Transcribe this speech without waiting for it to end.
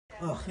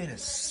Ugh, it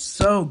is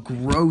so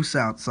gross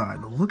outside.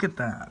 Look at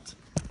that.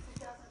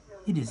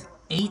 It is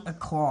 8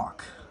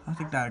 o'clock. I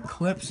think that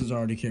eclipse is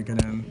already kicking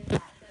in.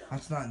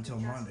 That's not until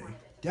Monday.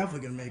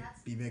 Definitely gonna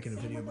be making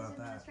a video about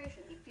that.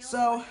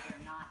 So,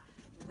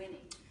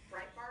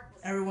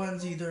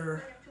 everyone's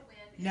either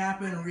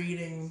napping,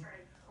 reading,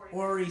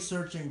 or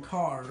researching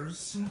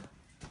cars,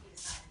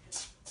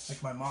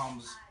 like my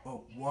mom's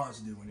was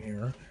doing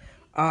here.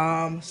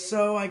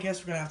 So I guess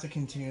we're gonna have to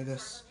continue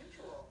this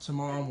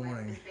tomorrow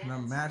morning, and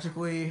I'm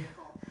magically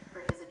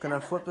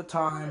gonna flip the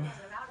time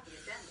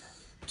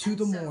to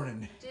the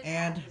morning,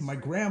 and my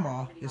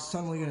grandma is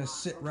suddenly gonna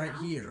sit right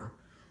here,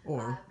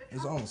 or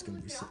is almost gonna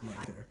be sitting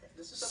right there.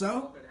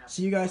 So,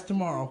 see you guys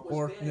tomorrow,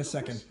 or in a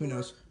second, who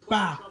knows.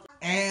 Bye!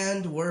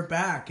 And we're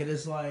back. It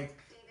is like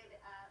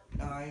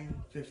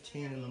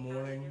 9:15 in the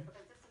morning.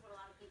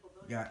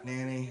 We got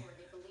Nanny,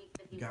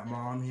 we got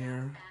Mom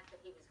here.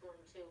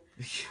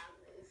 He's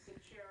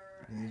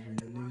reading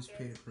the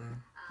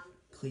newspaper.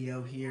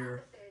 Cleo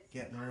here,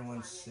 getting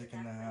everyone sick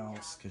in the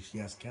house because she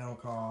has kennel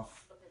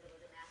cough,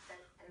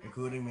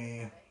 including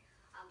me.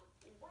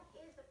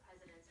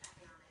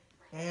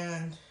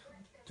 And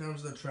in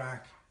terms of the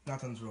track,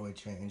 nothing's really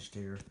changed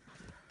here.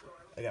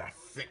 I gotta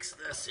fix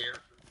this here.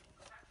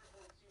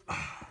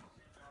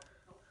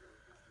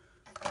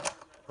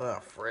 Oh,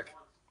 frick.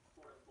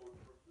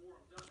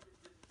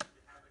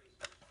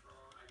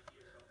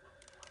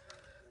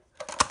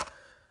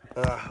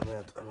 I'm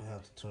gonna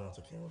have to turn off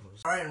the camera.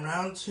 Alright, in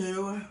round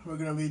 2, we're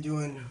gonna be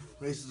doing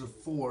races of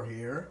 4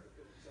 here.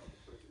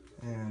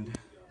 And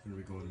we're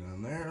gonna be going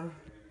down there.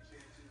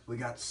 We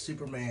got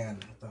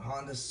Superman, the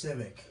Honda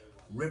Civic,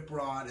 Rip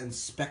Rod, and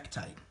Spec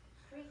Type.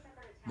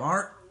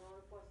 Mark,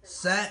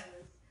 set,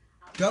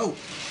 go!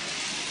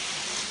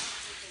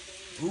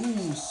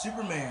 Ooh,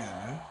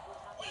 Superman.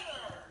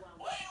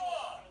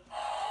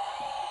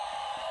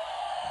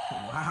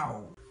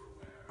 Wow.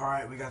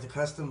 Alright, we got the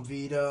custom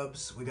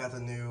V-dubs, we got the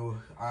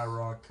new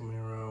IROC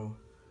Camaro,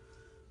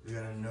 we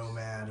got a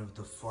Nomad of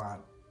the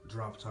flat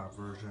drop top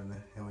version,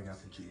 and we got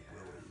the Jeep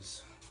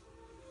Willys.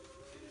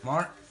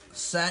 Mark,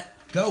 set,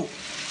 go!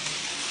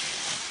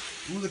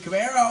 Ooh, the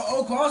Camaro,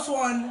 oh, close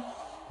one!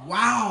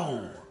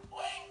 Wow!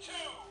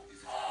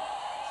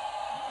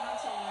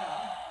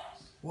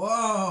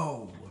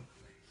 Whoa!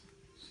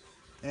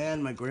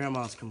 And my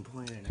grandma's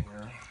complaining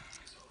here.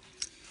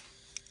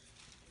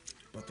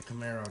 But the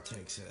Camaro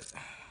takes it.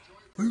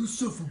 Are you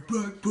suffering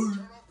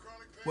backburn?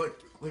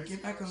 What? Wait,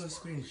 get back on the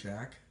screen,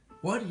 Shaq.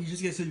 What? You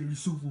just gonna say you're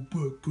suffering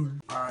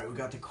backburn. Alright, we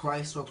got the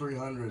Chrysler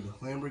 300,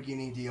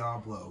 Lamborghini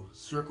Diablo,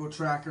 Circle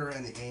Tracker,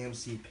 and the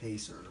AMC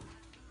Pacer.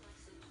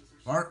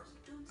 Mark,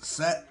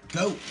 set,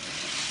 go!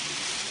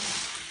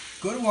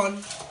 Good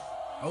one.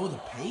 Oh, the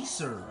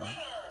Pacer.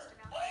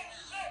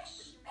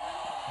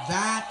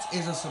 That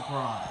is a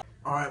surprise.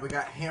 Alright, we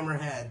got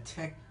Hammerhead,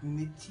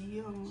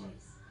 Technitium,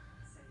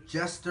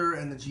 Jester,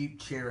 and the Jeep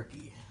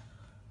Cherokee.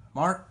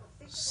 Mark,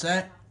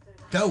 set,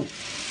 go. Ooh,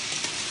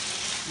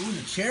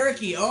 the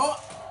Cherokee. Oh!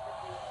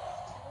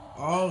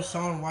 Oh,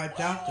 someone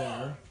wiped out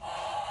there.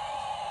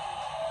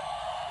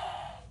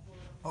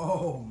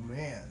 Oh,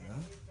 man.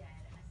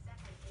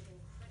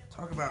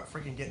 Talk about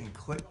freaking getting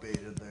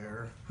clickbaited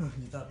there.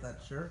 You thought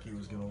that Cherokee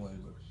was going to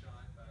win, but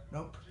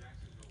nope.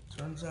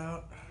 Turns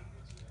out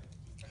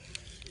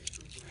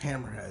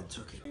Hammerhead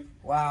took it.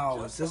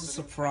 Wow, is this a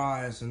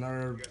surprise?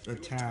 Another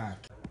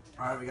attack.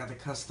 Alright, we got the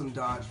custom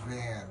Dodge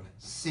van,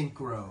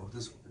 Synchro,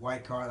 this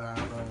white car that I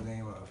don't know the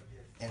name of,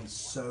 and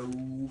so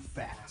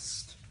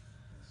fast.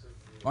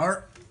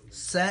 Mark,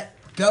 set,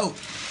 go.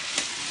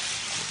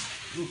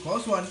 Ooh,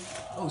 close one.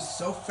 Oh,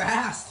 so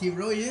fast. He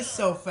really is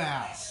so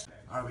fast.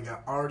 Alright, we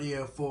got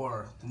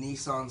RDO4, the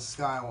Nissan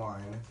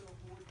Skyline,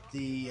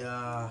 the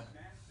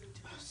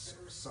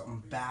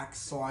something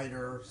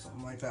backslider,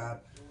 something like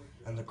that,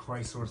 and the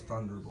Chrysler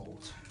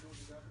Thunderbolt.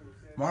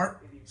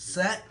 Mark,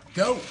 set,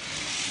 go.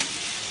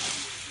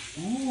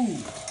 Ooh,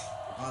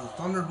 the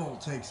Thunderbolt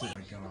takes it. Oh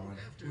my God,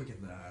 look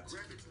at that.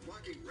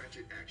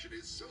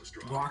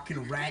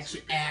 Rockin'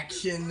 ratchet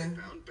action.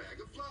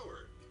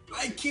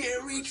 I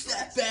can't reach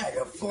that bag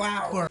of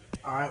flour.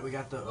 All right, we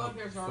got the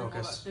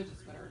focus.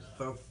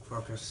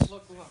 Focus.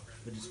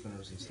 Fidget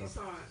spinners and stuff.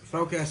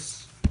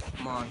 Focus.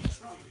 Come on.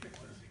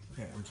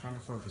 Okay, I'm trying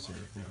to focus here.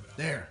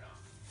 There.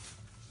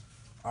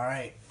 All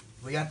right,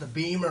 we got the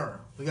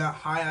Beamer. We got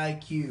High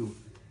IQ,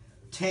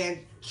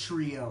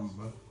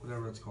 Tantrium,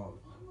 whatever it's called.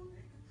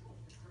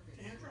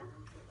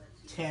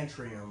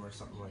 Tantrium or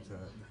something like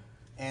that.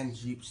 And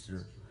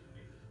Jeepster.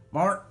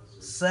 Mark,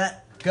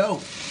 set, go.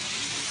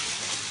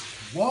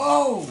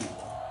 Whoa!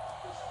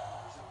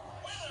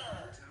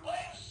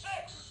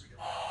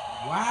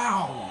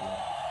 Wow!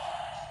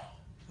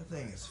 That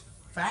thing is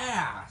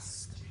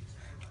fast.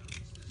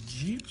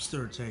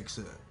 Jeepster takes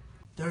it.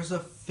 There's a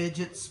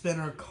fidget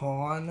spinner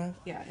con.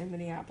 Yeah, in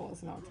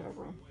Minneapolis in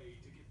October.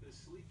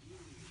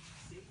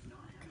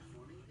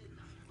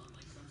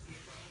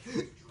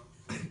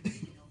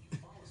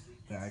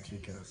 That actually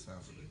kind of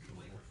sounds really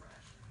cool.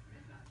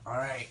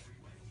 Alright.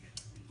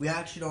 We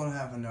actually don't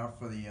have enough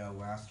for the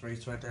last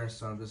race right there,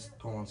 so I'm just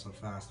pulling some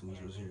fast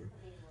losers here.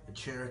 The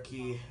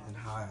Cherokee and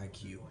High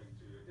IQ.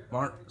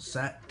 Mark,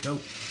 set, go.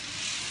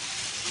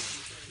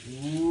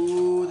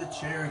 Ooh, the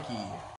Cherokee.